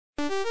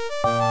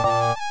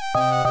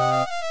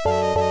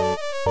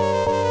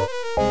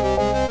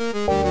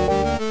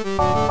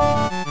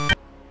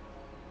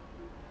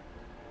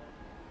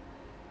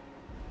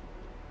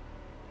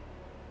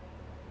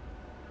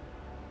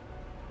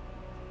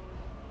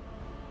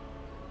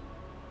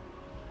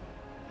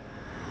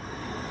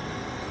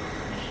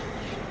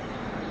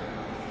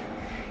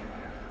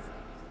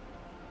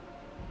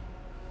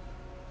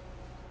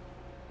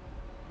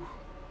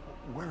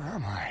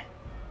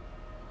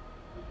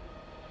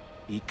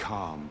Be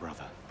calm,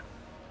 brother.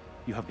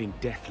 You have been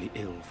deathly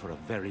ill for a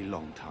very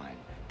long time.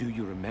 Do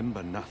you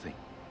remember nothing?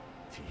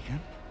 Tegan?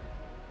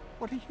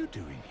 What are you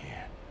doing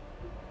here?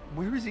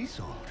 Where is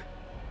Isolde?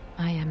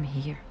 I am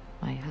here,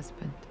 my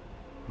husband.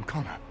 And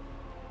Connor?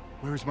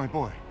 Where is my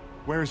boy?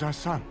 Where is our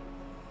son?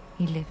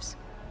 He lives.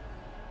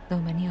 Though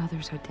many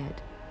others are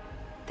dead.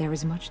 There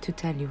is much to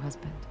tell you,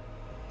 husband.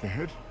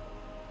 Dead?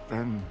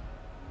 Then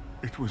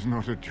it was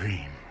not a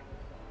dream.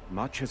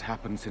 Much has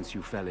happened since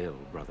you fell ill,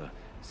 brother.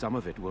 Some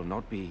of it will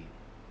not be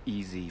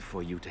easy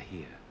for you to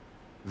hear.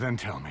 Then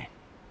tell me.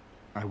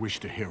 I wish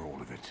to hear all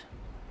of it.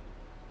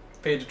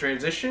 Fade to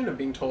transition of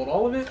being told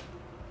all of it.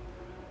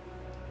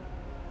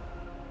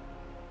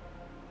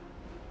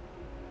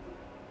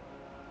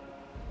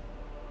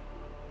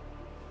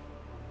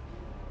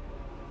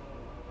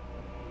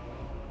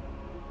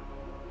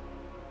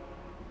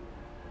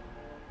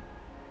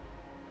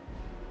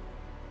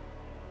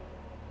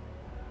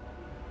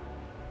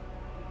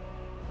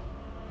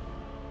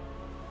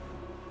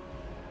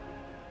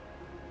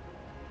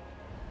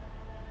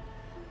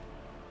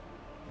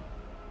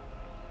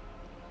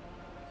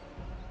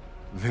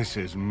 This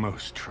is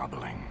most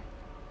troubling.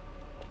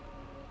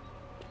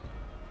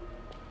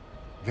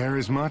 There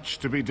is much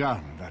to be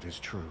done, that is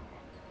true.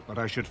 But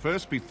I should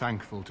first be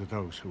thankful to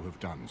those who have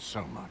done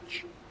so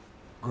much.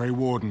 Grey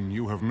Warden,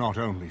 you have not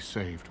only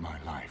saved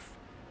my life,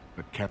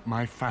 but kept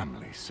my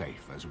family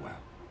safe as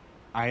well.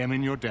 I am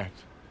in your debt.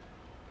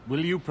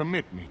 Will you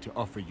permit me to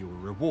offer you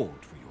a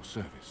reward for your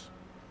service?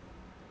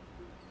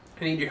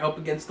 I need your help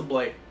against the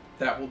Blight.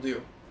 That will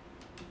do.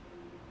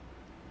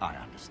 I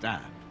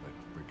understand, but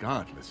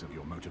regardless of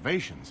your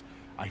motivations,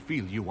 I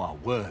feel you are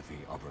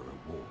worthy of a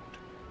reward.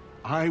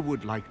 I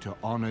would like to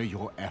honor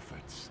your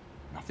efforts.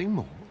 Nothing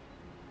more.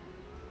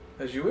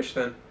 As you wish,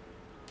 then.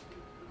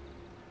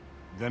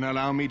 Then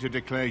allow me to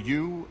declare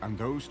you and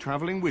those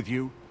traveling with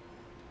you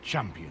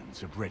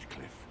champions of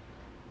Redcliffe.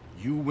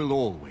 You will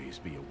always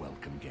be a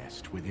welcome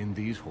guest within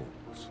these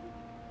halls.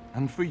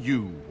 And for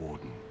you,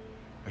 Warden,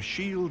 a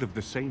shield of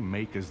the same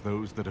make as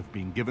those that have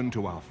been given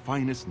to our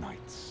finest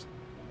knights.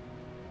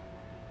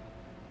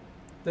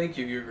 Thank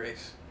you, Your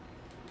Grace.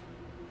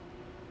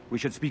 We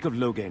should speak of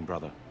Loghain,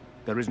 brother.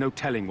 There is no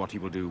telling what he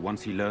will do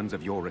once he learns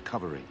of your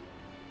recovery.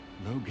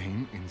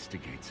 Loghain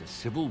instigates a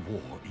civil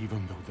war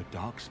even though the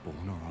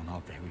Darkspawn are on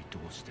our very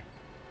doorstep.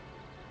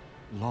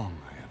 Long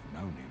I have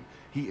known him.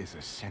 He is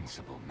a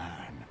sensible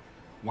man.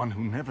 One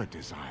who never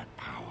desired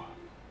power.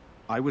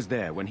 I was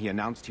there when he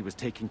announced he was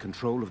taking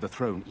control of the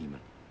throne, Eamon.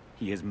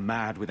 He is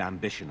mad with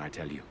ambition, I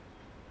tell you.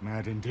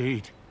 Mad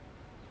indeed.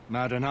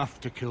 Mad enough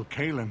to kill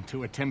Cailan,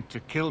 to attempt to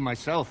kill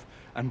myself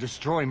and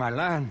destroy my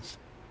lands.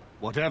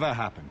 Whatever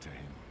happened to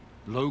him,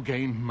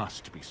 Loghain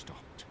must be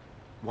stopped.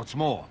 What's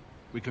more,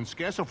 we can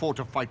scarce afford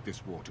to fight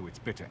this war to its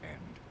bitter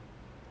end.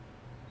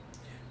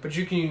 But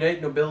you can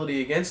unite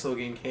nobility against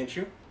Loghain, can't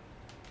you?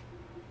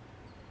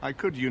 I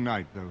could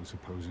unite those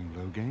opposing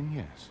Loghain,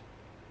 yes.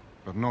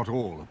 But not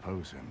all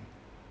oppose him.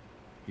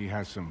 He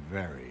has some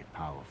very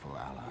powerful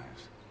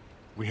allies.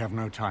 We have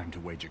no time to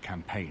wage a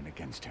campaign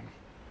against him.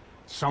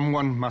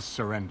 Someone must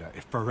surrender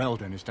if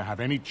Ferelden is to have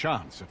any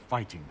chance of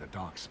fighting the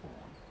Darkspawn.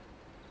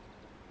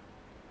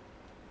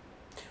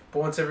 But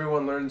once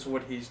everyone learns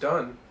what he's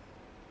done...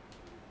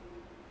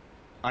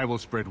 I will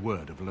spread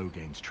word of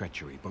Loghain's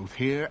treachery, both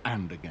here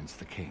and against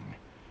the king.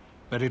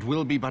 But it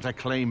will be but a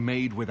claim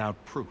made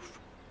without proof.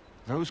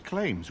 Those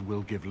claims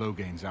will give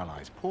Loghain's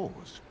allies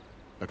pause,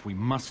 but we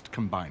must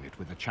combine it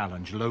with a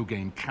challenge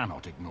Loghain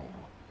cannot ignore.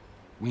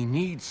 We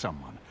need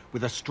someone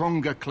with a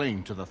stronger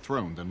claim to the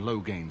throne than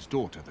Loghain's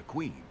daughter, the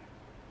Queen.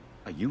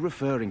 Are you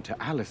referring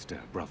to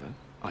Alistair, brother?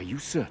 Are you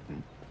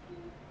certain?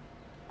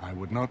 I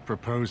would not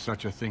propose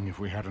such a thing if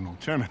we had an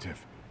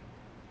alternative,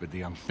 but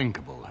the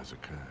unthinkable has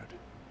occurred.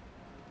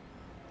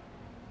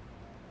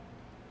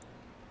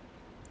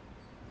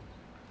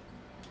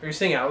 Are you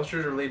saying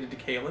Alistair's related to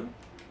Cailan?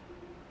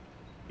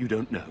 You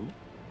don't know?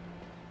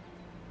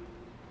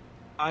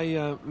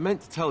 I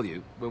meant to tell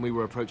you when we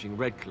were approaching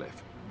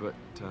Redcliffe, but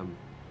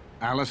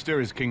Alistair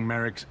is King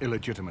Merrick's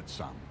illegitimate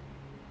son.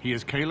 He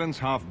is Cailan's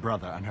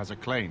half-brother and has a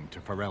claim to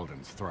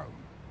Ferelden's throne.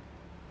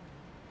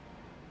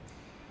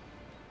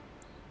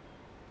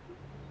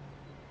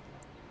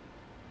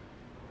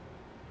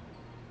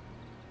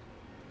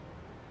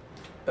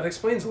 That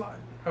explains a lot.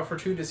 How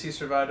fortuitous he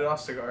survived at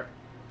Ostagar.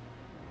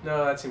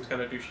 No, that seems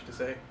kind of douchey to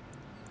say.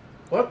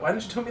 What? Why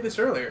didn't you tell me this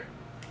earlier?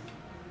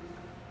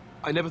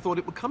 I never thought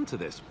it would come to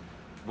this.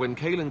 When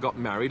Cailan got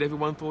married,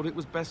 everyone thought it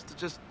was best to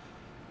just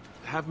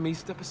have me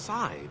step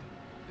aside.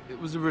 It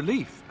was a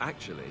relief,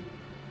 actually.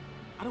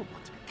 I don't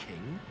want to be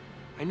king.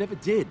 I never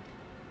did.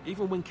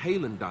 Even when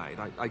Cailan died,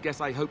 I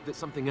guess I hoped that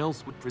something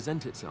else would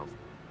present itself.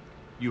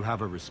 You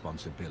have a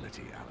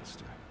responsibility,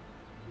 Alistair.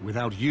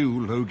 Without you,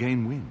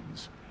 Loghain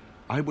wins.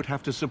 I would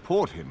have to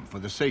support him for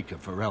the sake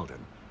of Ferelden.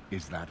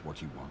 Is that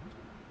what you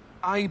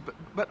want?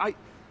 But I...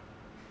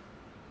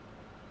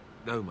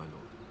 No, my lord.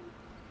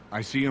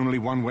 I see only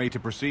one way to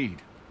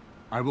proceed.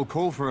 I will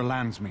call for a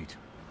landsmeet,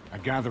 a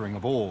gathering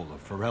of all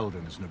of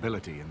Ferelden's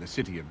nobility in the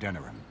city of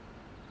Denerim.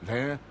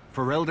 There,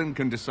 Ferelden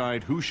can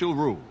decide who shall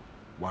rule,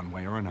 one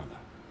way or another.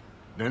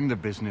 Then the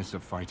business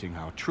of fighting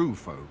our true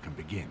foe can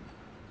begin.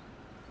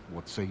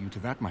 What say you to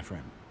that, my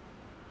friend?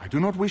 I do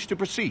not wish to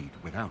proceed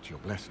without your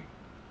blessing.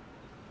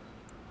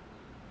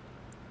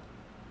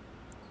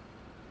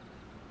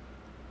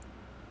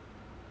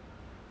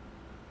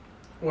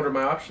 What are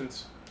my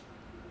options?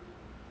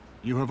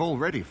 You have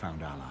already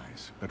found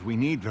allies, but we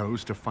need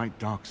those to fight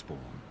Darkspawn.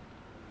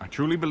 I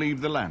truly believe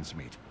the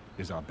Landsmeet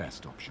is our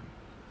best option.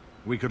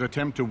 We could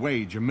attempt to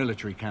wage a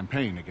military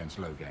campaign against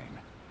Loghain,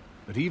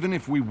 but even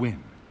if we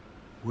win,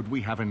 would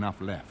we have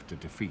enough left to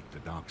defeat the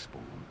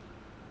Darkspawn?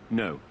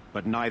 No,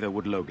 but neither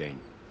would Loghain.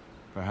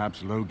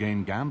 Perhaps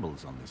Loghain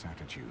gambles on this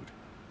attitude,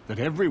 that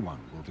everyone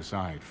will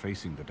decide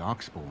facing the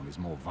Darkspawn is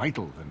more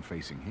vital than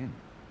facing him,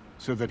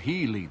 so that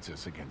he leads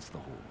us against the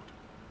Horde.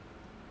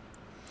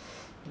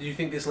 Do you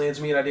think this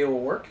Landsmeet idea will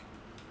work?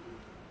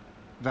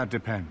 That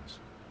depends.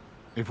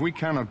 If we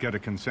cannot get a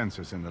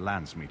consensus in the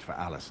Landsmeet for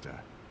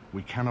Alistair,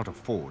 we cannot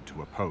afford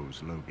to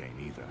oppose Loghain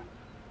either.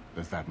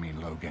 Does that mean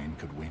Loghain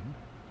could win?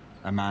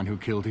 A man who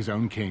killed his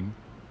own king,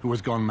 who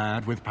has gone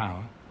mad with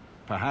power?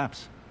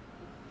 Perhaps.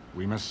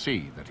 We must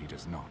see that he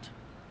does not.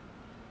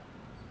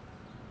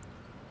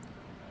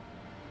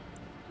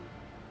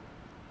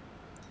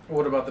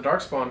 What about the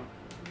Darkspawn?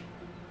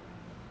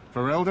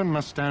 Ferelden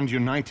must stand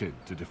united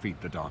to defeat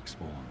the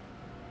Darkspawn.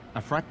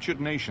 A fractured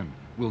nation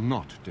will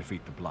not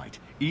defeat the Blight,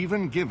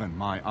 even given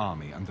my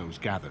army and those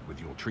gathered with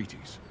your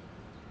treaties.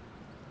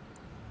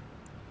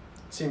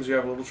 Seems we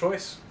have a little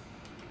choice.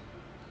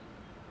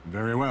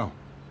 Very well.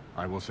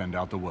 I will send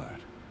out the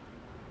word.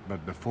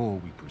 But before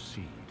we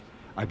proceed,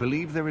 I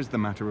believe there is the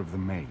matter of the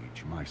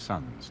mage, my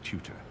son's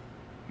tutor.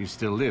 He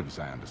still lives,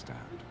 I understand.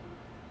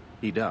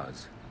 He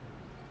does.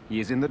 He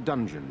is in the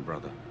dungeon,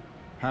 brother.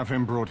 Have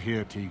him brought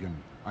here, Tegan.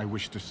 I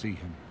wish to see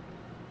him.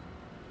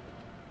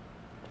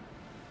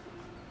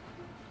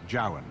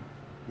 Jowan,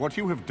 what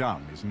you have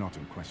done is not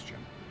in question.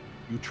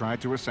 You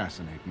tried to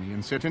assassinate me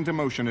and set into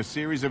motion a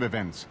series of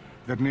events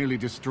that nearly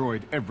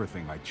destroyed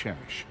everything I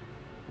cherish.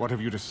 What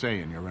have you to say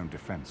in your own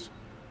defense?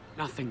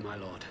 Nothing, my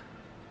lord.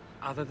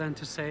 Other than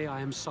to say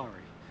I am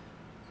sorry.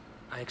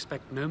 I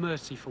expect no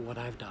mercy for what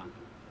I've done.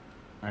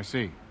 I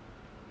see.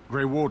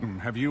 Grey Warden,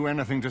 have you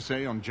anything to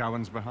say on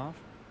Jowan's behalf?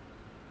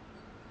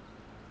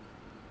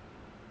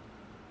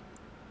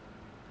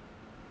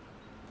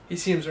 He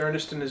seems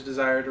earnest in his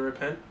desire to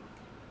repent.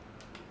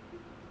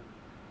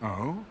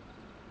 Oh?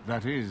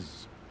 That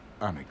is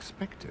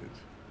unexpected.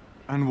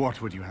 And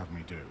what would you have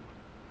me do?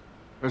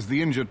 As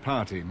the injured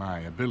party, my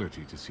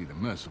ability to see the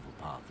merciful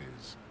path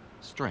is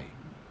strained.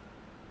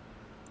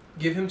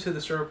 Give him to the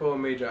Circle of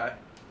Magi.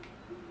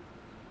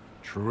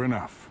 True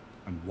enough,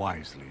 and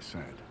wisely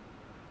said.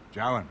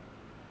 Jowan,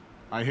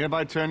 I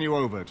hereby turn you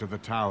over to the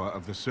Tower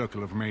of the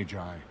Circle of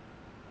Magi.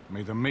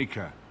 May the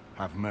Maker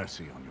have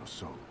mercy on your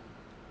soul.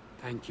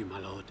 Thank you, my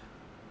lord.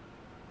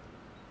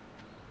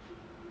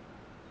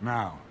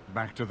 Now,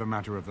 back to the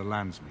matter of the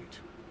Landsmeet.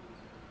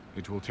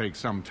 It will take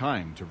some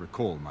time to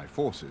recall my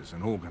forces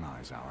and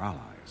organize our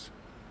allies.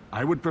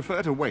 I would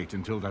prefer to wait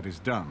until that is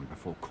done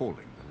before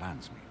calling the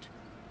Landsmeet.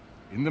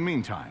 In the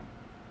meantime,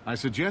 I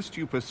suggest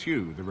you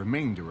pursue the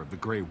remainder of the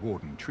Grey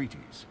Warden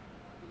treaties.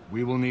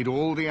 We will need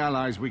all the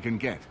allies we can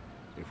get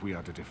if we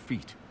are to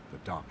defeat the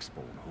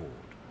Darkspawn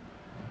Horde.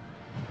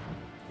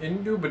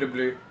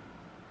 Indubitably.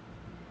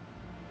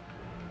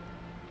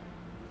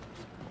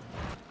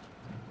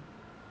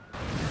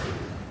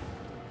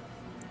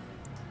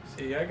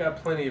 See, I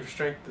got plenty of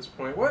strength at this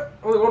point. What?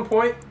 Only 1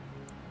 point?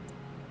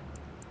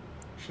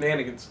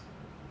 Shenanigans.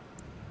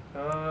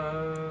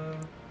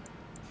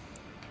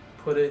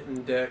 Put it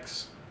in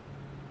Dex.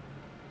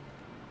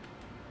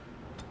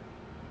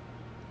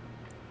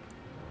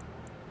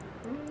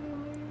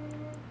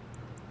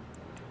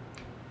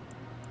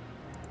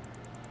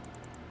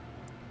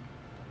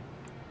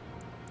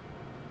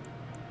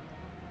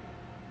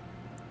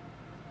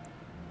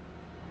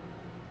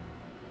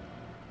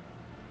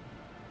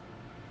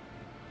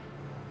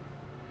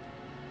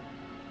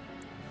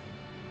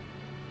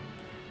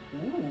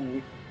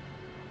 Ooh.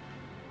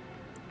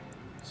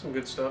 Some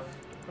good stuff.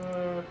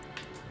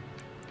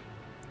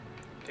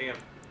 Damn.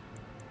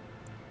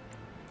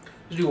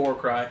 Let's do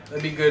Warcry.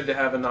 That'd be good to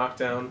have a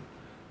knockdown.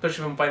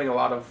 Especially if I'm fighting a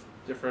lot of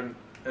different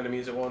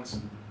enemies at once.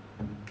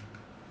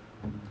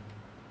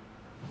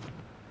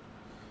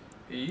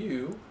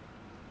 You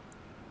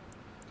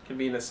can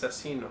be an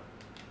assassino.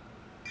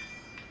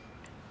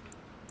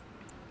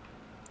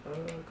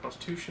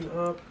 Constitution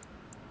up.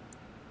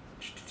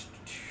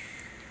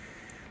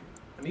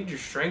 I need your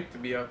strength to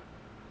be up.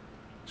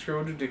 Screw,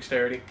 we'll do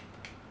dexterity.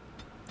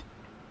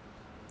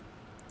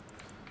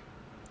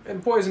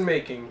 And poison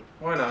making.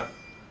 Why not?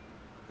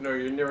 No,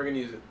 you're never going to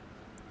use it.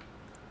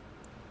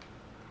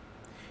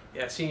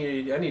 Yeah,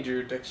 see, I need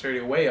your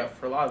dexterity way up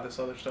for a lot of this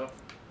other stuff.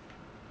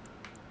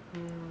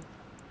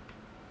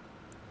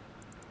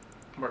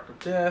 Mark of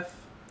Death.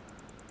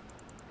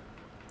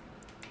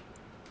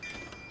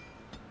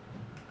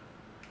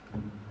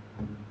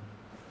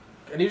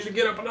 I need you to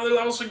get up another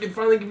level so I can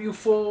finally give you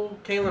full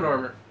Kaelin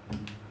armor.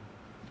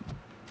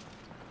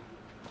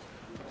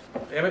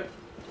 Damn it.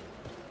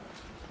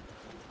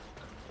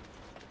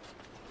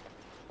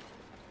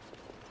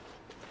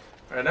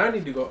 Alright, now I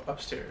need to go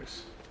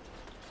upstairs.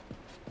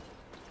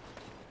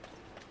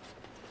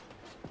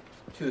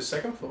 To the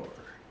second floor.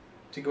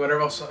 To go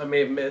whatever else I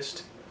may have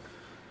missed.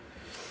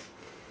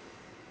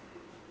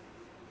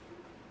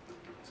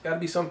 It's gotta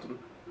be something.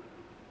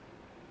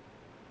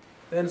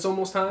 Then it's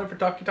almost time for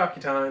talkie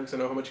time, because I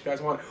know how much you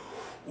guys want.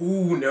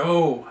 Ooh,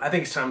 no. I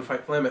think it's time to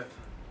fight Plymouth.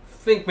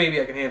 I think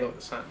maybe I can handle it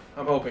this time.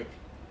 I'm hoping.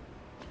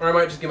 Or I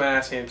might just get my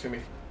ass handed to me.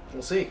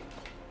 We'll see.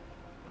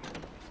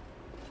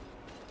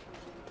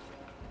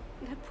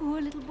 That poor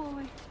little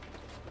boy.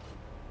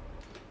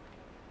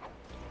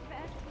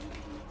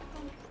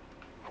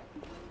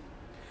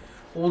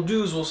 What we'll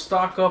do is we'll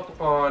stock up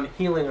on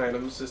healing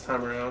items this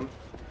time around.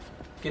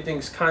 Get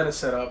things kind of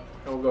set up,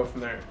 and we'll go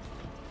from there.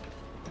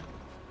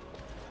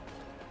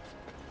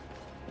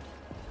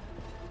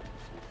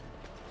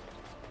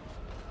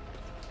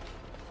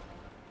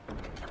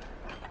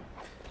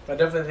 I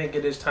definitely think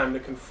it is time to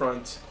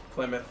confront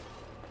Plymouth.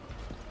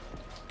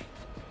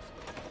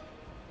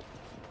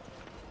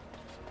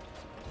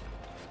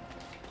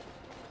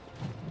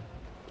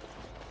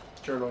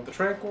 Journal of the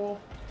Tranquil.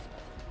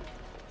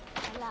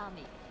 Allow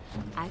me.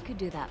 I could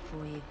do that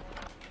for you.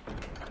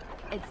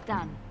 It's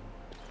done.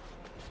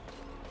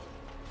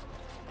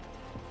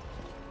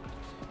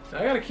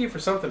 I got a key for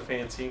something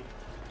fancy.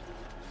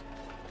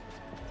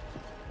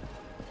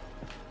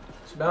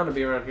 It's bound to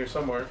be around here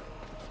somewhere.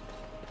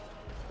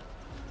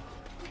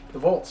 The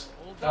vaults.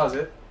 That was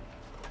it.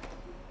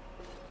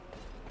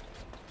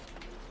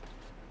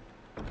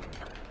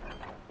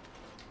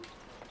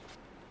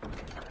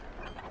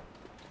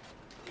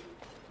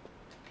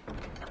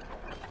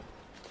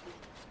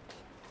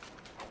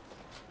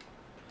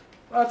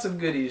 Lots of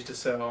goodies to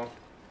sell.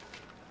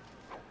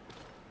 I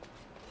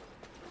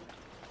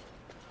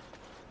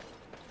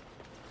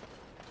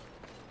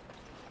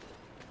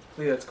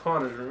believe that's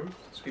Connor's room.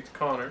 Speak to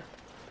Connor.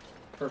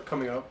 Or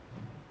coming up.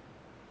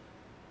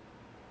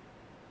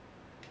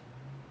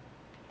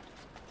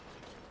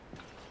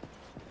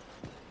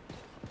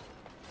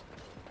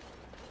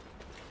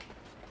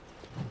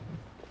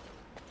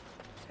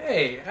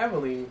 Hey,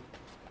 Aveline.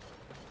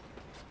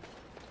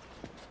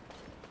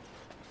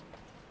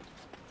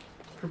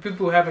 For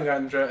people who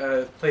haven't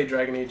played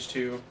Dragon Age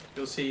 2,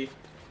 you'll see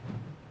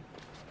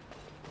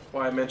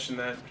why I mentioned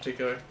that in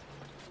particular.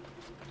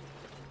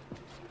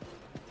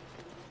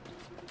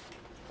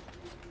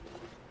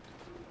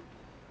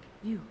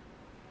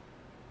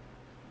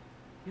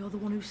 You're the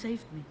one who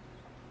saved me.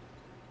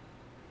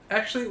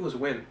 Actually, it was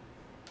Wynn.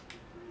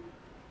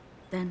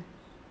 Then,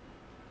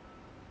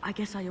 I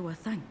guess I owe her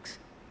thanks.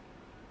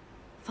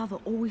 Father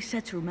always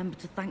said to remember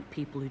to thank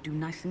people who do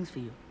nice things for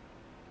you.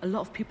 A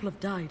lot of people have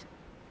died.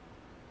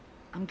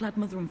 I'm glad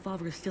Mother and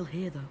Father are still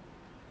here, though.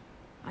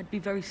 I'd be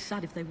very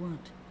sad if they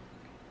weren't.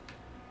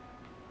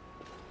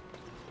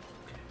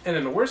 And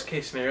in the worst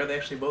case scenario, they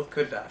actually both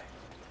could die.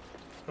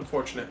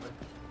 Unfortunately.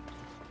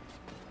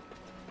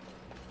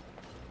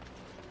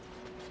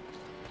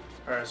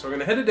 Alright, so we're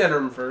going to head to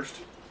Denerim first.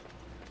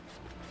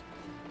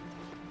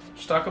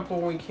 Stock up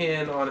what we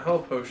can on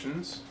health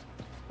potions.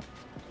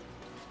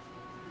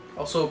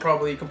 Also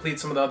probably complete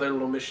some of the other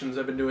little missions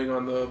I've been doing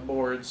on the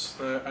boards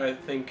that I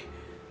think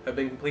have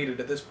been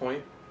completed at this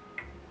point.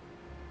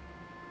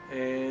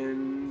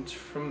 And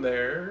from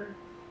there,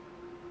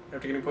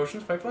 after getting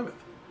potions, fight Plymouth.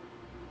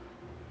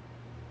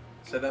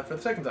 Said that for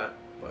the second time,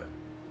 but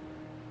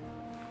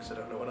because I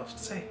don't know what else to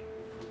say.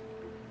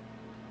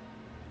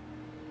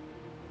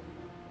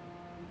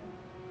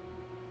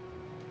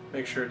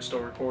 Make sure it's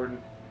still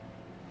recording.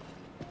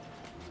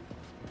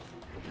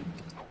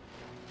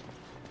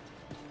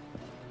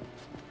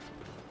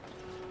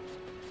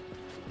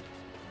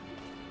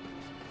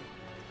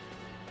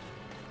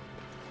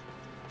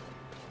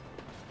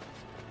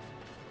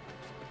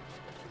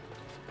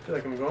 I feel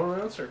like I'm going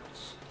around in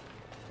circles.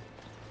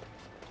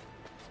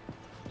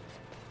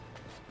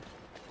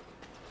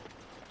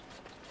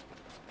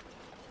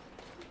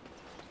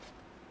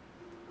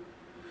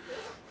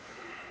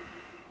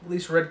 At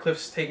least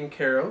Redcliffe's taken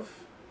care of.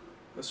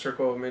 The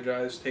Circle of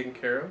Magi is taken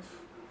care of.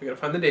 We gotta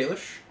find the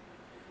Dalish.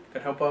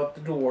 Gotta help out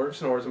the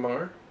dwarves in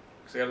Orzammar.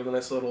 Because they got a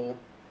nice little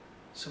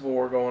civil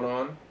war going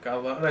on.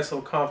 Got a nice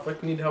little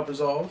conflict we need to help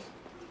resolve.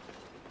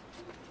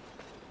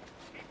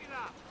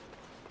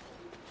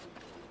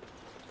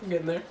 I'm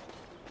getting there.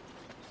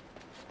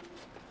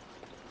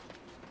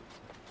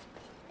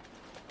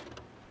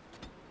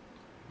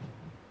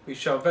 We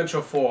shall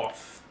venture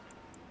forth.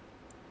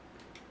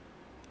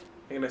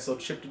 Make a nice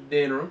little trip to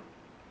Denerim.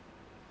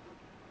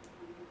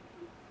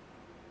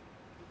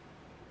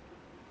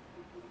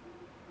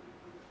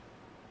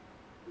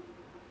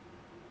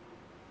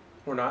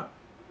 Or not.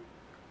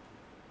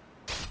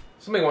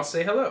 Somebody wants to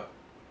say hello.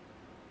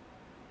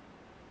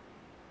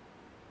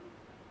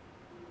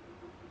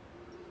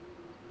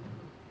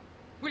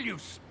 Will you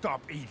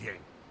stop eating?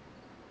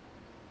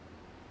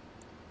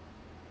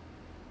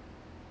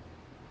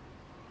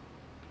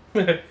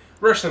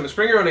 Rush them,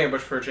 spring your own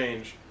ambush for a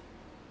change.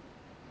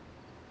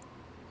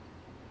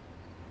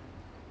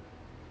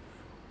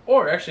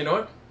 Or, actually, you know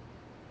what?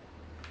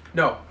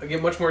 No, I get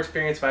much more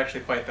experience if I actually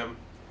fight them.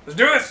 Let's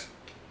do this!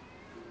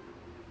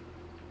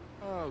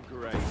 Oh,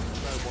 great. No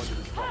wonder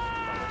this box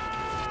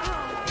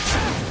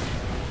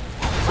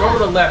So over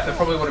to the left, I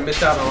probably would have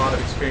missed out on a lot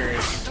of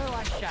experience.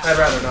 I'd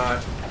rather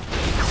not. So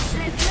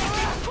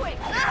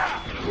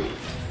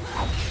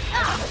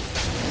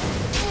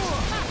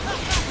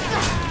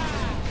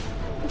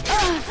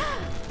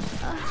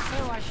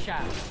I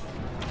shall.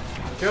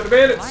 Kill the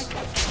bandits!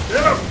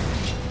 Get them!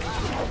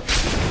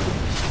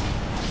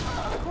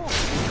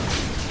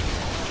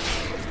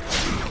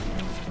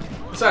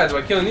 Besides,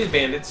 by killing these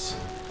bandits,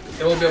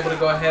 they will be able to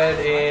go ahead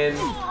and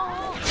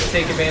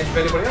take advantage of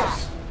anybody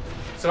else.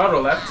 So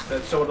I'll left.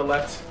 That so would have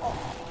left.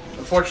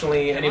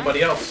 Unfortunately,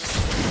 anybody else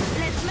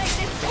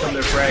become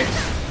their prey.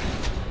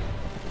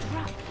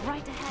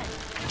 Right ahead.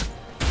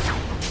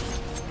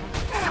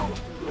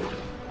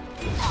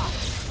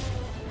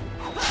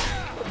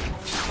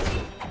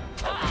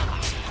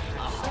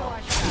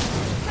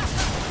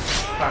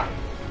 Ah.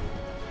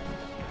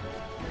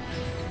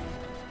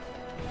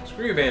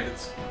 Screw you,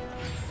 bandits.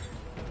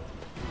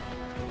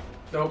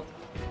 Nope.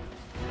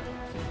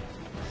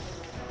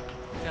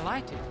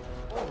 Delighted.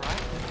 All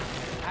right.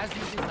 As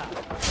you desire.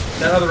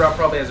 That other route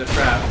probably has a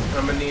trap.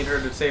 I'm gonna need her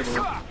to disable it.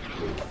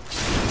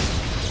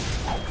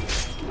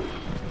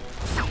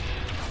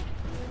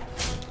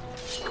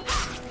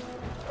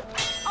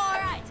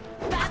 Alright,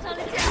 battle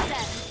it is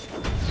then.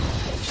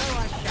 So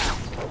I shall.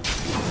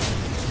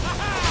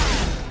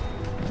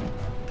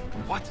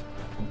 What?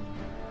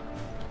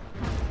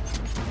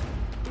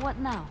 What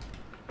now?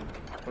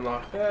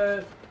 Unlock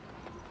that.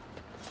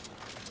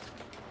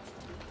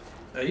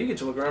 Now you get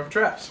to look around for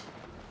traps.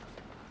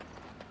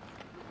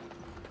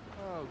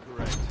 Oh,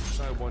 great.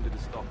 No wonder to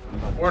stop for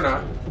lunch. Or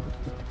not.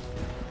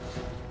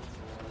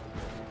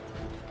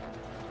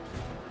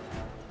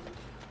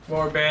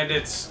 More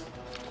bandits.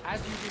 As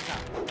you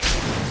desire.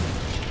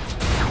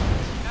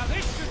 Now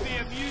this should be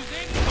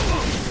amusing.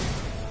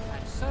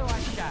 And so I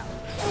shall.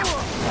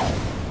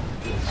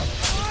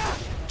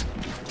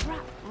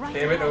 Right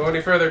Damn it, don't ahead. go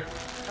any further.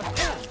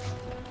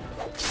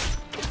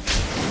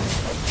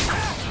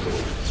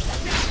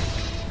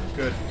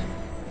 Good.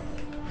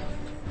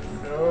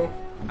 No.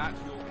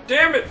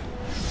 Damn it!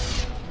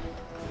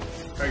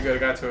 Alright, good, I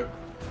got to it.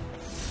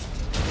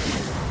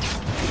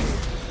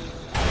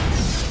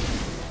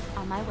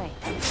 On my way.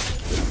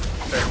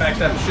 Better back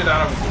that shit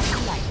out of him.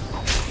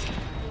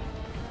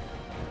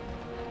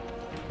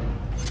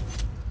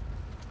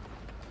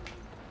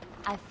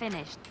 I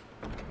finished.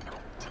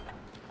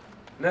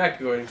 Now I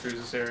can go ahead and cruise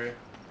this area.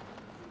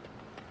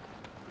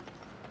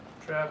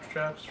 Traps,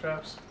 traps,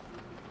 traps.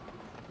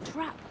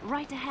 Trap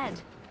right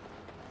ahead.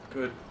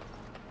 Good.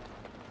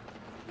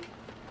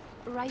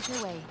 Right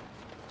away.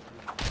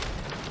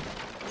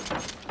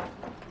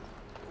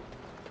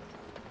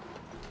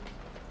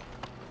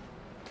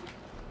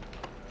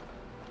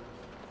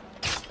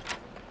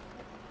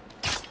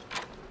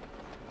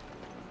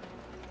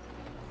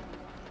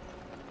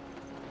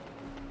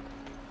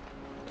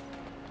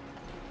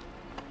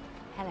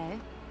 Hello.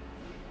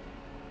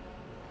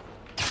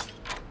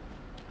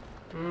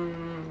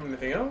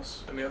 Anything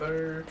else? Any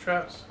other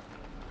traps?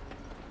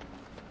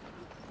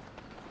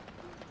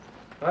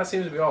 Well, that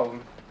seems to be all of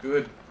them.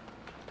 Good.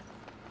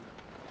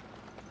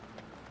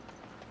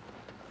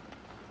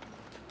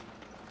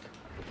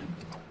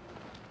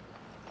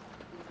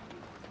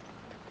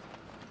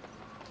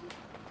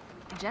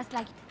 Just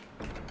like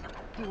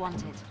you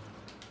wanted.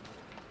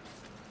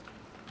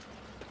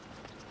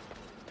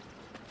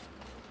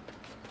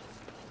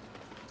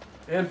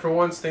 And for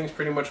once, things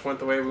pretty much went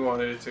the way we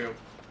wanted it to.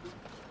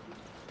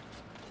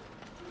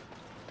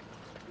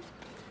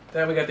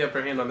 Then we got the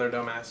upper hand on their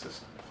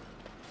dumbasses.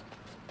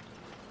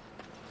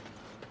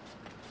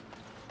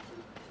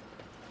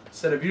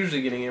 Instead of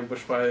usually getting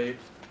ambushed by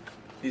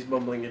these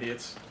bumbling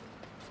idiots.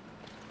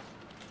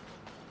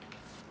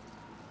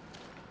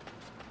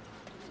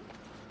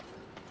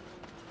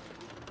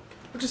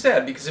 Which is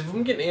sad, because if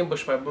I'm getting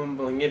ambushed by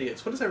bumbling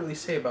idiots, what does that really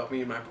say about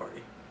me and my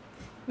party?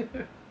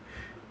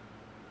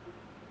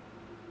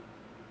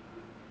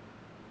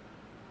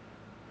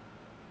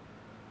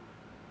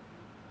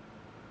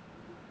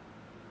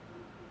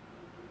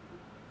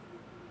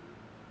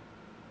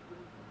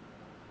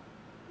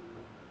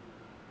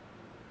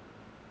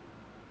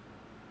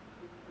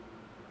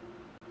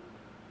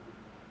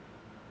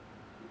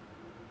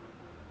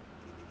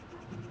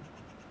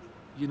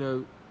 You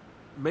know,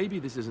 maybe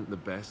this isn't the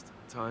best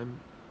time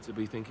to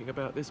be thinking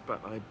about this,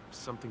 but I've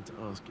something to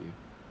ask you.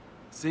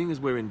 Seeing as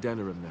we're in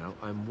Denerim now,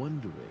 I'm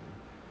wondering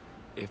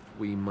if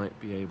we might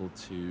be able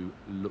to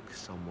look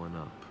someone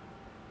up.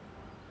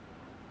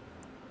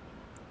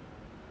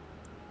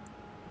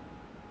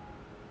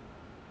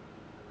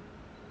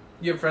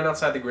 You have a friend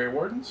outside the Grey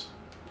Wardens?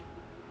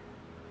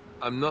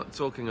 I'm not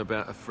talking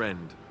about a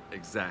friend,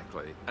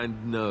 exactly.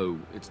 And no,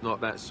 it's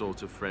not that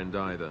sort of friend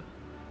either.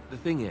 The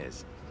thing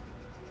is,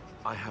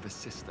 I have a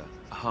sister,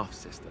 a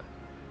half-sister.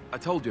 I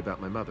told you about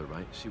my mother,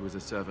 right? She was a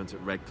servant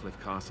at Redcliffe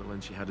Castle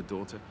and she had a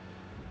daughter.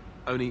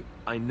 Only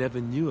I never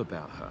knew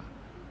about her.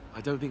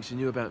 I don't think she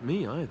knew about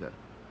me either.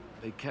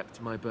 They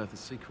kept my birth a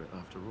secret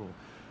after all.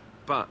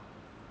 But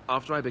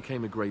after I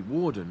became a Grey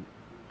Warden,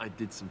 I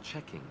did some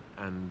checking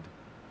and,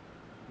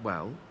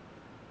 well,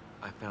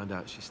 I found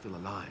out she's still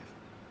alive.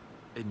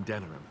 In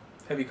Denerim.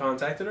 Have you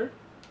contacted her?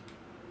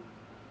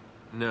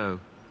 No.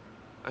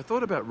 I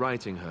thought about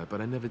writing her,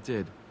 but I never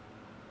did.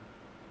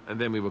 And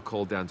then we were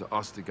called down to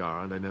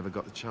Ostagar, and I never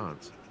got the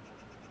chance.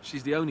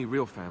 She's the only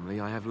real family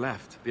I have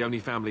left. The only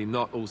family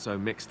not also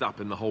mixed up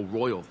in the whole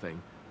royal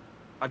thing.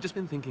 I've just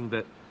been thinking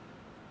that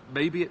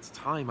maybe it's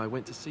time I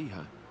went to see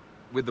her.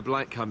 With the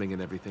Blight coming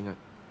and everything,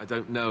 I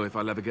don't know if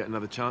I'll ever get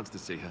another chance to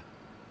see her.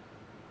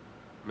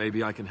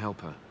 Maybe I can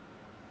help her.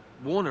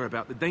 Warn her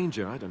about the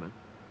danger, I don't know.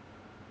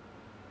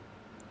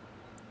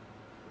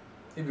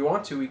 If you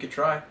want to, we could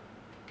try.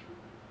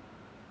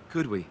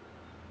 Could we?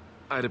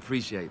 I'd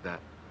appreciate that.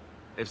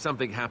 If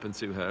something happened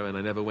to her and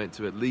I never went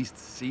to at least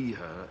see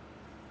her,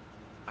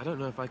 I don't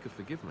know if I could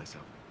forgive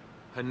myself.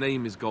 Her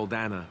name is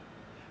Goldana,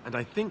 and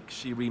I think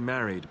she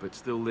remarried but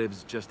still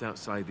lives just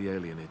outside the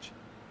alienage.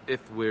 If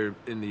we're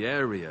in the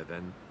area,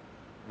 then,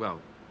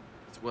 well,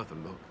 it's worth a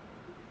look.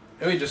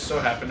 And we just so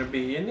happen to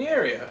be in the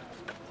area.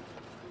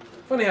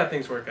 Funny how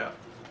things work out.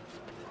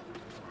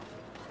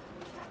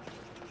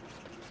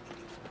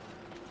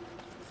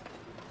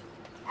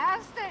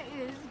 As there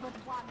is but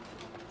one.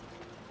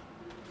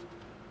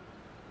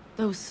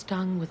 Those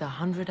stung with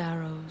 100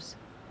 arrows,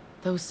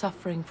 those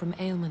suffering from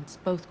ailments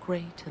both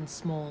great and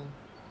small,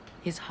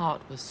 his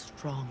heart was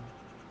strong,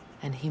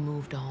 and he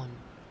moved on.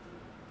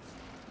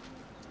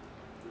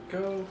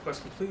 Go,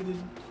 quest completed.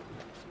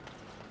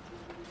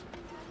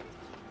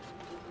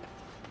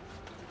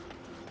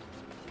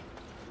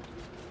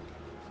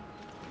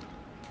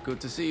 Good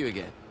to see you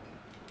again.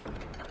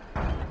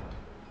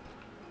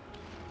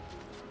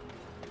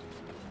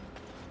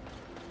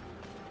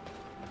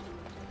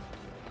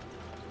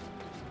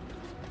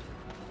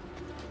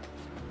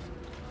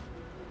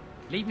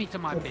 Leave me to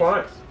my business.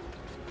 Fine.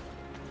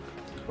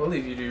 I'll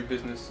leave you to your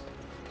business.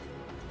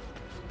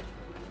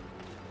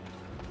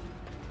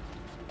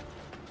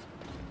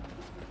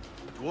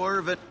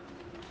 Dwarven.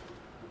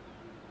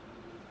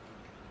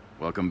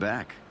 Welcome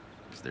back.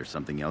 Is there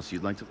something else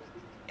you'd like to...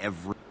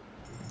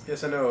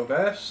 Yes, I know.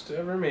 Best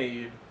ever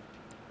made.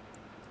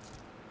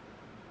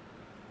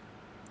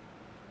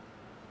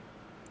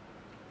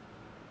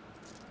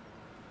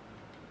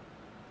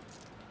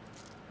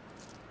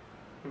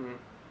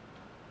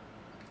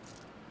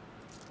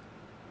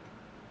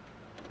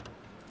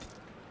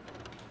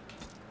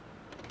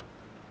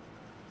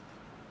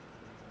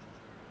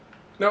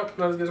 Nope,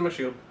 not as good as my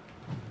shield.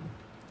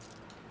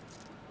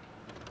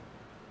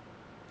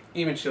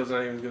 Even shield's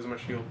not even as good as my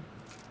shield.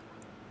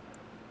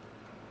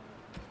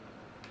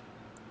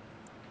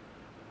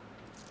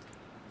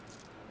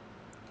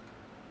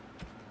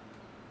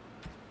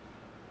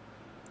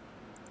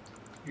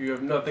 You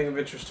have nothing of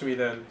interest to me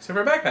then. Except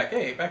for a backpack.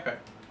 Hey, backpack.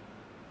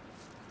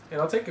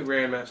 And I'll take a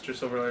Grandmaster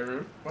Silverlight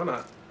Rune. Why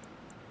not?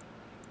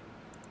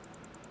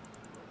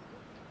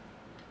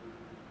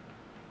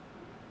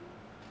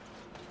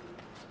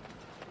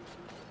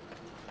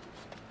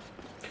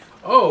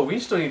 Oh, we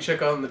still need to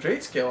check on the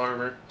Jade Scale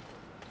armor.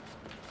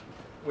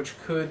 Which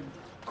could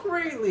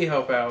greatly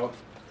help out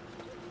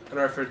in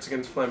our efforts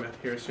against Flemeth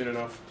here soon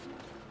enough.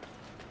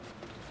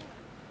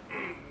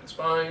 It's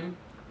fine.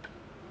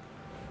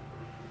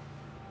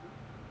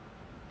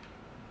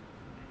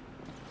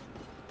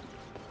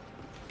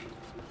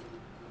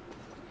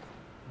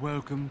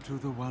 Welcome to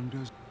the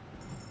wonders.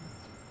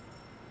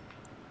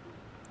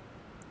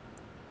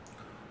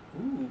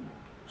 Ooh,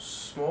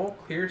 small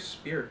clear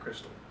spirit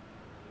crystal.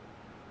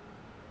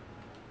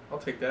 I'll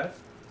take that.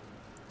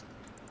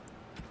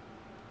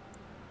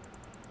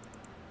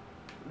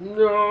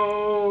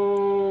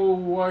 No,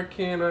 why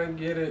can't I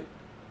get it?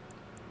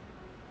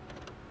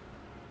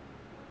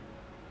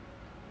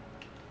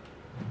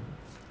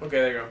 Okay,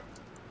 there you go.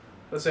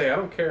 Let's say I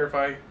don't care if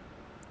I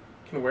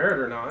can wear it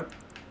or not.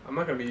 I'm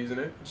not going to be using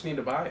it. I just need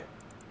to buy it.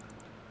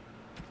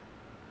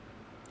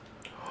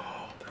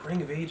 Oh, the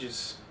Ring of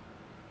Ages.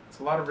 It's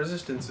a lot of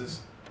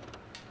resistances.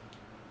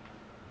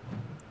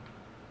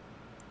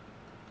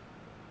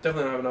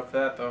 Definitely don't have enough for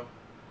that, though.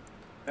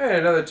 And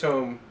another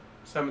tome.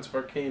 Summons of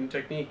Arcane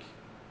Technique,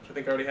 which I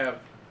think I already have.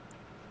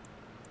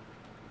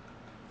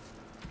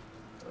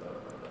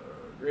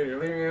 Greater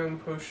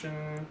Lyrium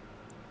Potion.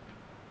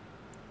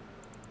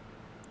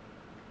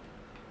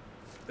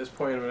 At this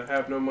point, I'm going to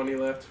have no money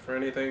left for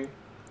anything.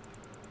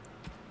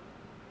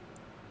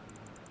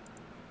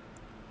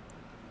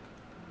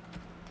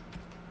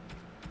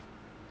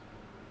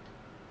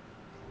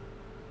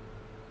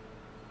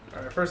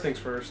 Alright, first things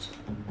first.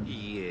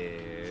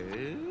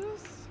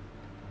 Yes?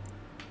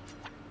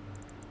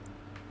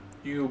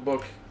 You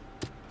book.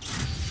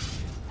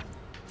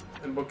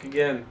 And book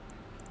again.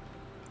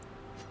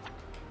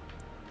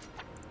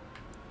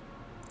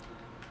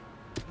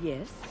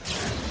 Yes.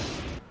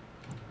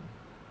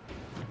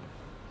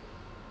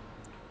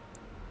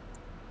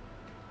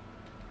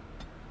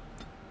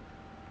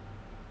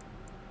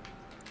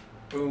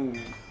 Boom.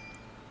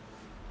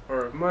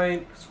 Aura of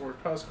Might, Sword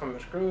Plus,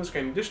 Combat Grows,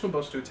 gain additional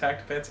buffs to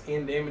attack, defense,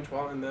 and damage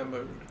while in that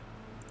mode.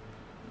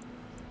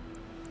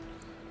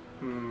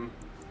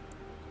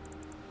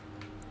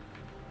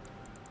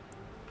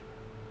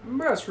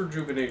 Mass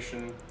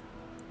Rejuvenation.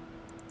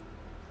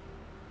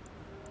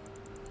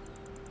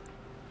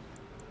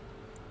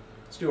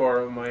 Let's do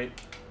Aura of Might.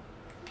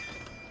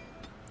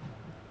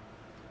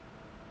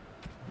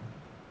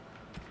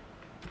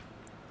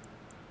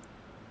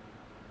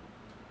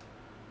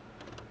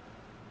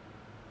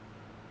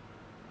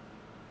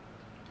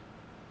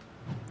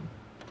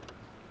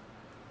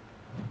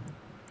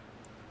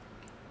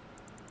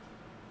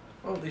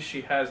 Well, at least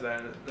she has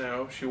that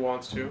now, if she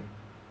wants to.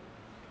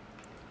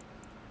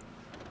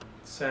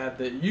 Sad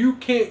that you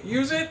can't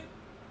use it.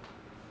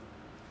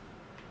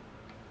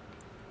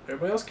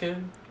 Everybody else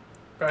can,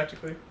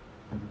 practically.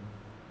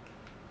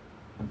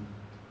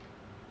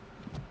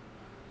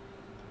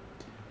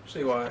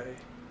 See why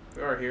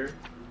we are here.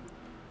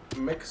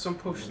 Make some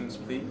potions,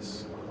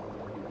 please.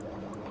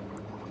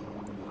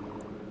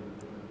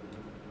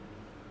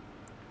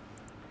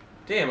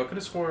 Damn, I could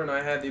have sworn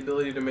I had the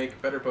ability to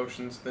make better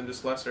potions than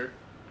just lesser.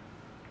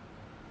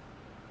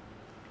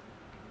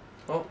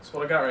 Well, that's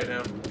what I got right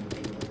now.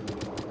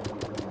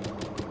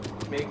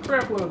 Make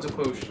crap loads of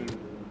potion.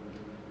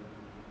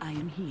 I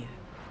am here.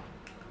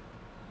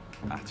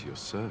 At your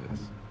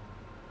service.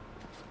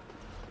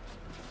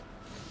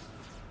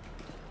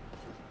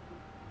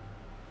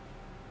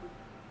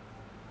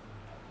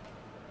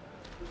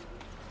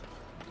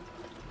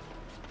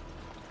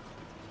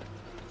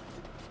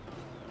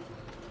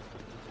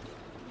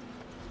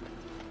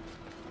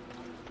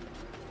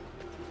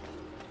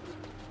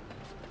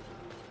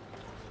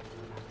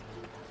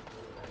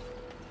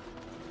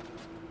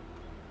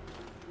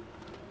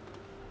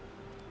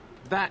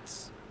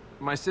 That's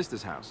my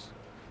sister's house.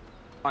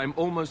 I'm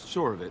almost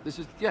sure of it. This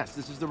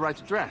is the right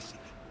address.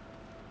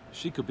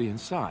 She could be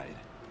inside.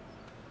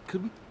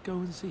 Could we go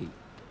and see?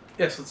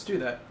 Yes, let's do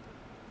that.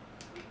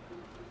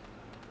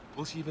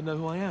 Will she even know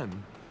who I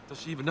am?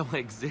 Does she even know I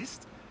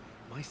exist?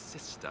 My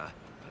sister.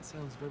 That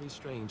sounds very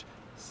strange.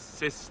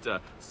 Sister.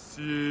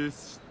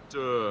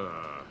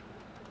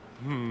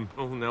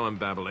 Oh, now I'm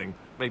babbling.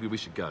 Maybe we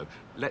should go.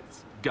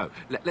 Let's go.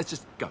 Let's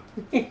just go.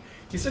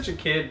 He's such a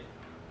kid.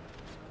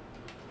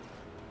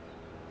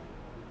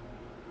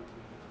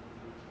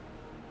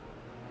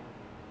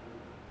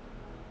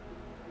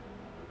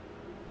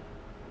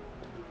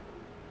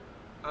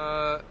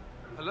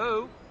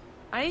 Hello?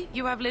 Hey,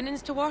 you have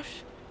linens to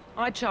wash?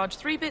 I charge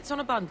 3 bits on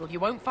a bundle.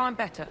 You won't find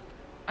better.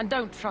 And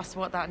don't trust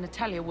what that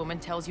Natalia woman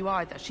tells you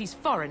either. She's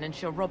foreign and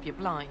she'll rob you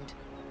blind.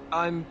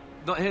 I'm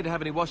not here to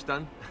have any wash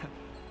done.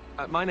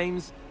 My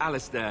name's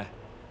Alistair.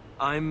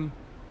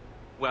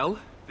 Well,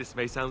 this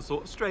may sound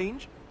sort of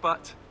strange,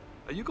 but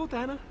are you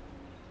Goldana?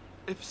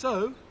 If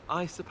so,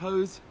 I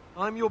suppose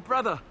I'm your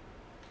brother.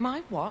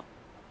 My what?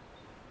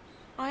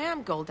 I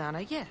am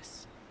Goldana,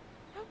 yes.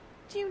 How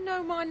do you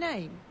know my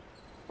name?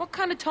 What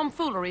kind of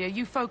tomfoolery are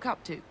you folk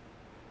up to?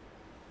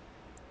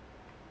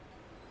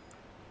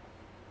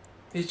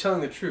 He's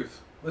telling the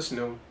truth. Listen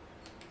to him.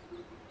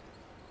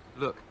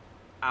 Look,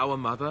 our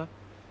mother,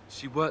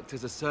 she worked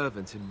as a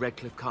servant in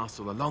Redcliffe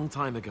Castle a long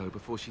time ago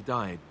before she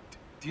died.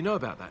 Do you know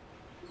about that?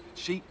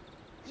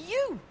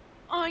 You!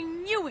 I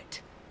knew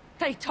it!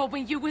 They told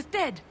me you was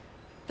dead.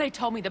 They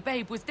told me the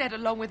babe was dead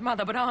along with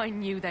mother, but I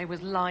knew they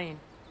was lying.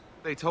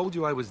 They told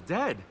you I was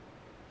dead?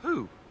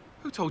 Who?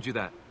 Who told you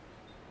that?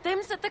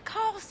 Them's at the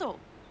castle.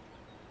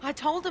 I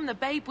told them the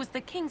babe was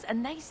the king's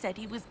and they said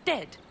he was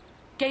dead.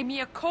 Gave me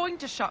a coin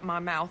to shut my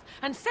mouth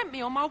and sent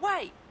me on my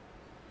way.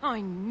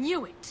 I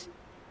knew it.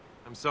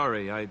 I'm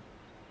sorry, I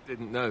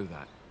didn't know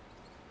that.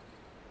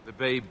 The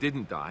babe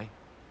didn't die.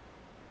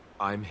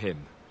 I'm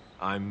him.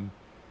 I'm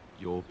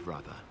your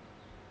brother.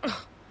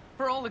 Ugh,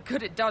 for all the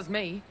good it does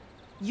me.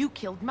 You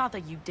killed mother,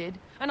 you did,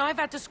 and I've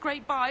had to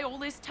scrape by all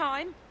this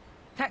time.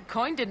 That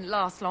coin didn't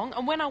last long,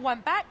 and when I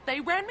went back, they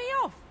ran me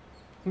off.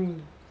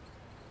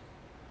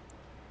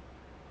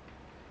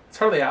 It's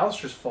hardly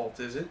Alistair's fault,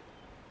 is it?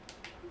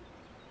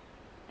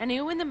 And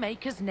who in the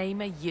Maker's name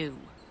are you?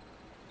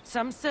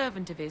 Some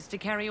servant of his to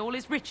carry all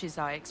his riches,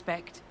 I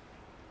expect.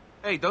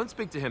 Hey, don't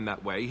speak to him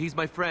that way. He's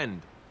my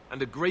friend.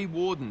 And a Grey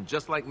Warden,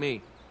 just like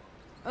me.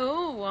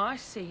 Oh, I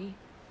see.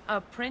 A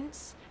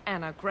prince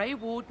and a Grey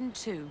Warden,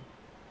 too.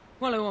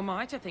 Well, who am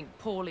I to think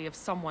poorly of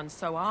someone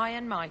so high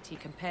and mighty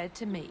compared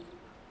to me?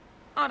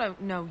 I don't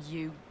know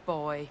you,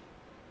 boy.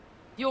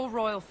 Your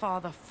royal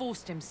father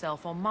forced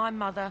himself on my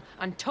mother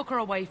and took her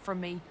away from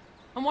me.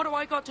 And what do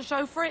I got to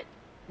show for it?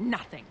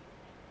 Nothing.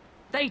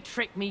 They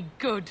tricked me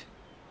good.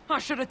 I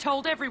should have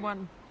told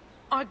everyone.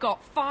 I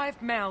got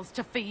 5 mouths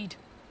to feed.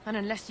 And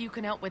unless you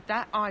can help with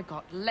that, I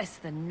got less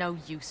than no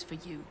use for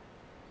you.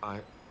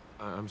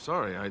 I'm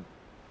sorry, I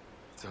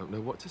don't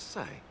know what to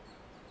say.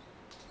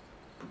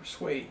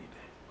 Persuade.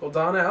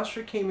 Goldana,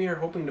 Alistair came here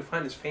hoping to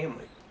find his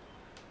family.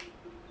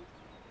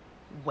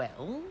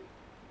 Well?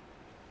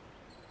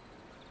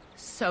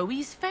 So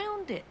he's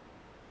found it.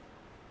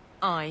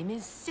 I'm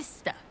his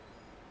sister.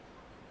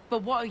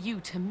 But what are you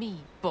to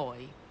me,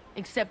 boy?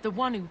 Except the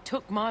one who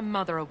took my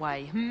mother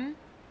away, hmm?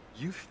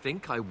 You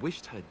think I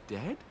wished her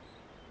dead?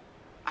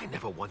 I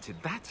never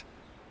wanted that.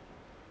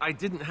 I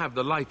didn't have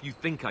the life you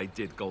think I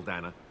did,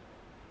 Goldana.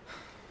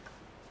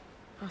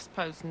 I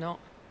suppose not.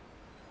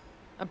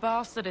 A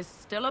bastard is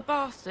still a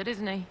bastard,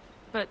 isn't he?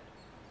 But...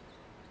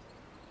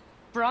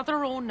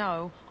 brother or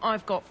no,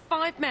 I've got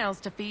 5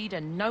 mouths to feed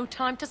and no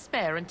time to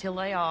spare until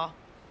they are.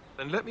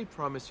 And let me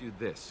promise you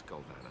this,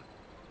 Goldana.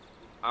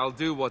 I'll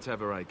do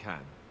whatever I can,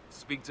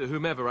 speak to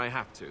whomever I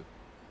have to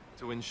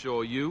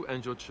ensure you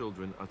and your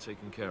children are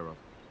taken care of.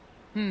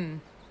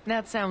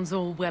 That sounds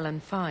all well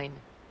and fine.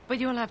 But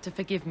you'll have to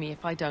forgive me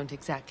if I don't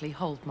exactly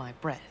hold my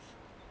breath.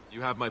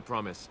 You have my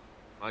promise.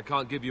 I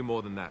can't give you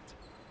more than that.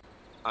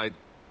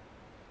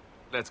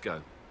 Let's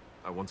go.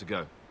 I want to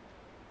go.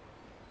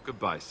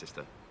 Goodbye,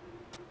 sister.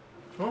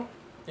 Well,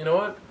 you know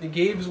what? He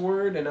gave his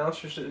word, and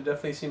Alistair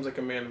definitely seems like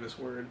a man of his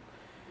word.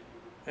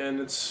 And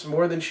it's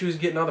more than she was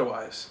getting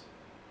otherwise.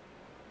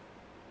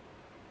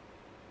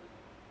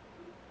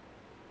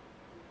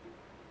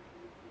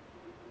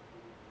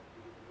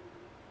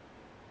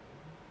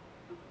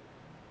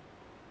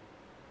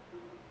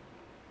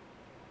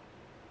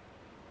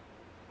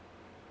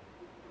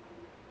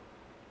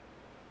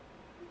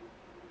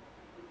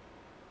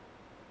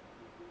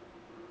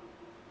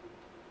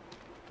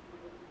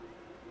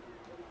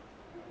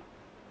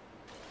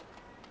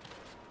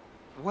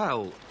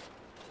 Well,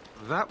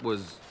 that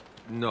was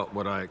not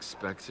what I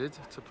expected,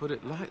 to put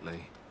it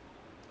lightly.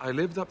 I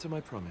lived up to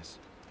my promise,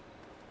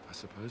 I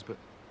suppose, but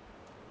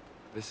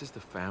this is the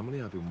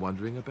family I've been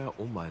wondering about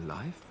all my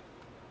life?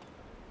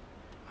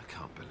 I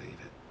can't believe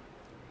it.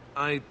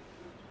 I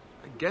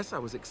guess I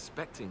was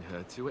expecting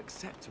her to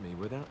accept me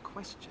without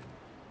question.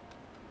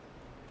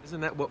 Isn't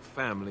that what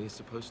family is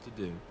supposed to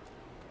do?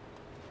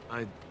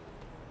 I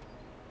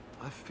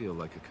feel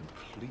like a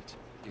complete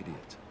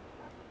idiot.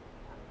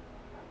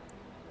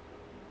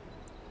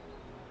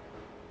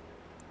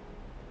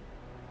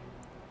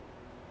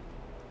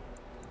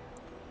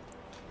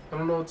 I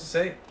don't know what to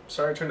say.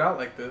 Sorry it turned out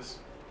like this.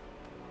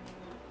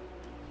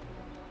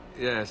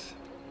 Yes,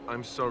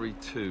 I'm sorry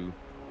too.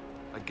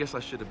 I guess I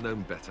should have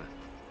known better.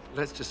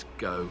 Let's just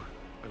go.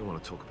 I don't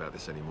want to talk about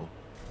this anymore.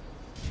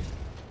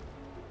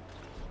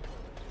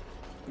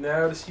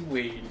 Now to see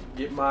Wade.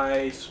 Get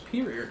my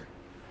superior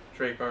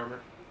Drake armor.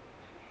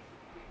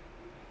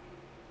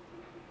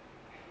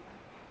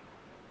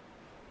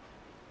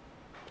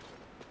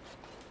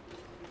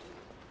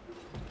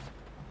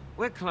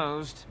 We're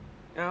closed.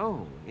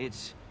 Oh,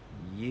 it's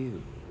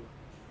you.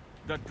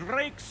 The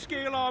Drake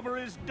scale armor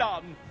is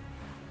done.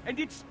 And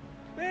it's,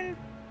 well,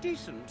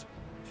 decent.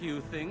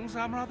 Few things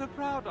I'm rather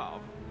proud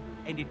of.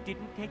 And it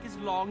didn't take as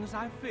long as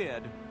I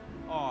feared.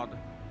 Odd.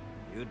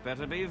 You'd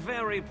better be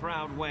very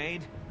proud,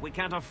 Wade. We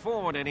can't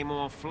afford any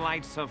more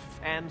flights of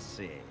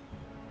fancy.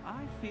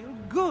 I feel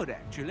good,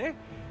 actually.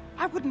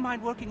 I wouldn't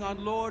mind working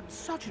on Lord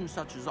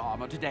such-and-such's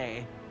armor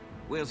today.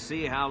 We'll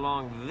see how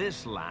long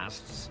this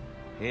lasts.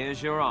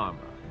 Here's your armor.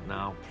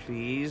 Now,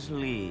 please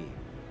leave.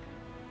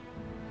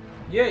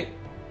 Yay!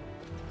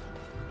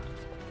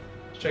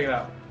 Let's check it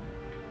out.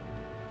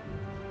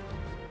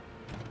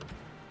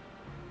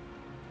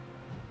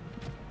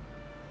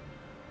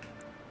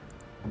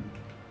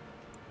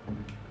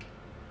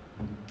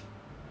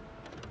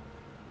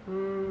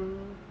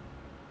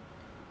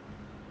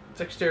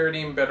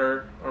 Dexterity and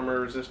better armor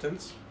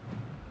resistance.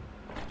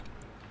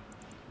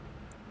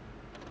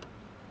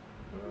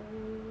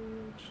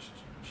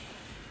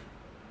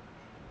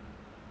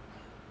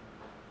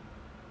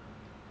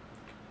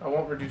 I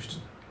want reduced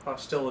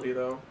hostility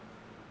though.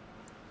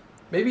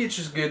 Maybe it's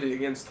just good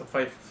against the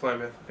fight for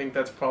Flemeth. I think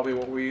that's probably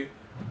what we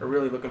are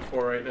really looking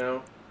for right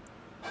now.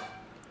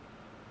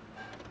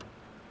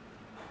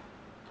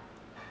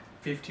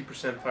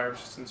 50% fire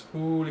resistance.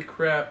 Holy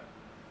crap.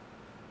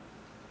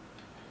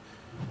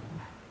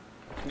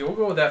 Yeah, we'll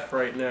go with that for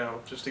right now,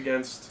 just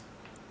against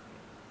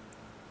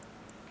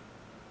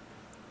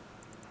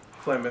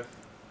Flemeth.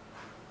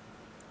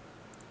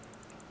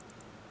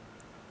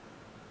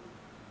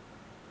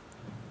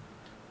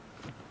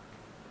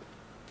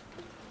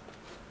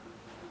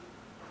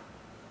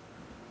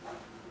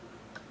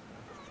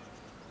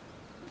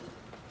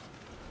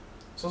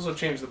 Let's also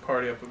change the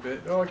party up a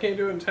bit. Oh, I can't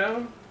do it in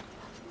town?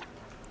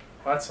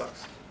 Well, that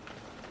sucks.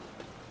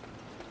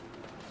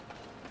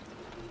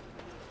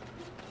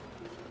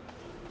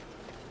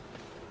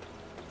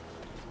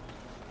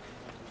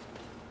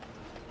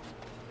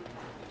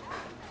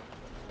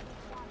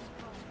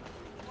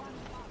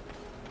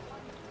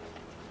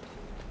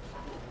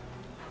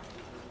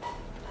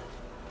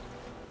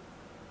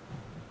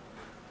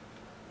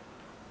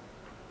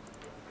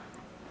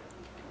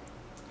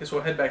 Guess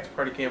we'll head back to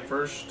party camp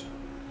first.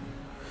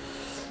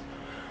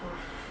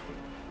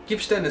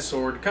 Give Sten his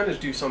sword. Kind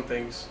of do some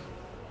things.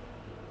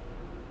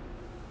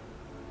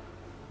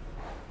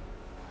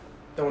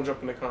 Don't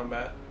jump into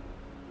combat.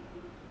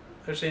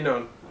 Actually,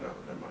 no,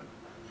 never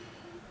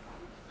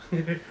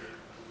mind.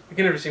 I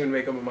can never seem to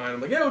make up my mind.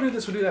 I'm like, yeah, we'll do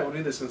this, we'll do that, we'll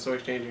do this, and it's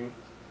always changing.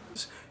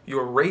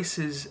 your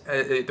races,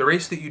 the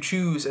race that you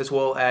choose, as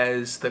well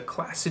as the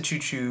class that you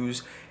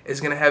choose, is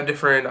going to have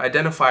different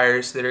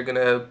identifiers that are going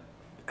to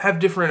have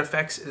different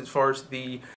effects as far as the